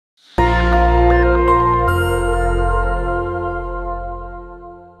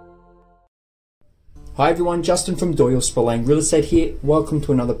Hi everyone, Justin from Doyle Spillane Real Estate here. Welcome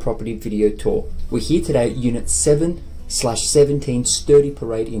to another property video tour. We're here today at Unit 7/17 Sturdee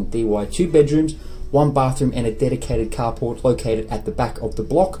Parade in Dee Why. 2 bedrooms, 1 bathroom and a dedicated carport located at the back of the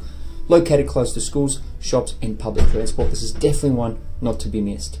block, located close to schools, shops and public transport. This is definitely one not to be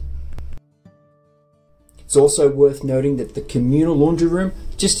missed. It's also worth noting that the communal laundry room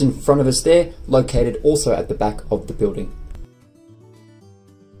just in front of us there, located also at the back of the building.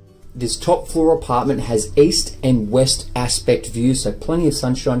 This top floor apartment has east and west aspect views, so plenty of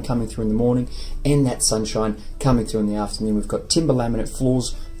sunshine coming through in the morning and that sunshine coming through in the afternoon. We've got timber laminate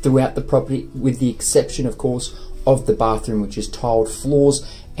floors throughout the property, with the exception of course of the bathroom, which is tiled floors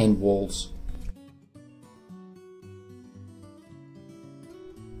and walls.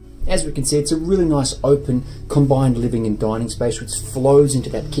 As we can see, it's a really nice open combined living and dining space which flows into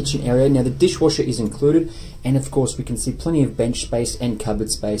that kitchen area. Now the dishwasher is included, and of course we can see plenty of bench space and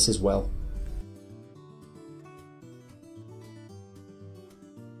cupboard space as well.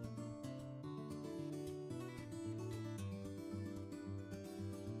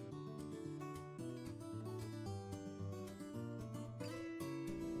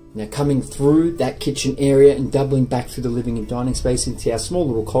 Now coming through that kitchen area and doubling back through the living and dining space into our small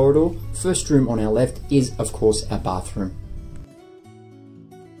little corridor, first room on our left is of course our bathroom.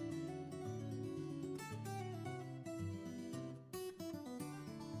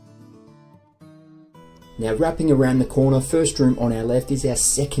 Now wrapping around the corner, first room on our left is our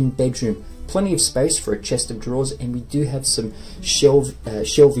second bedroom. Plenty of space for a chest of drawers, and we do have some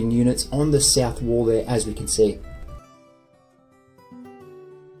shelving units on the south wall there, as we can see.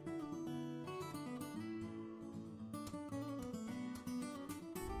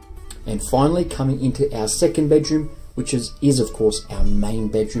 And finally, coming into our second bedroom, which is of course our main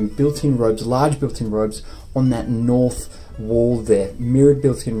bedroom. Built-in robes, large built-in robes on that north wall there. Mirrored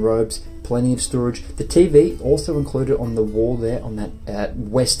built-in robes, plenty of storage. The TV also included on the wall there on that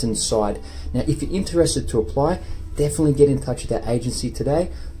western side. Now if you're interested to apply, definitely get in touch with our agency today,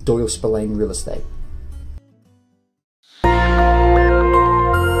 Doyle Spillane Real Estate.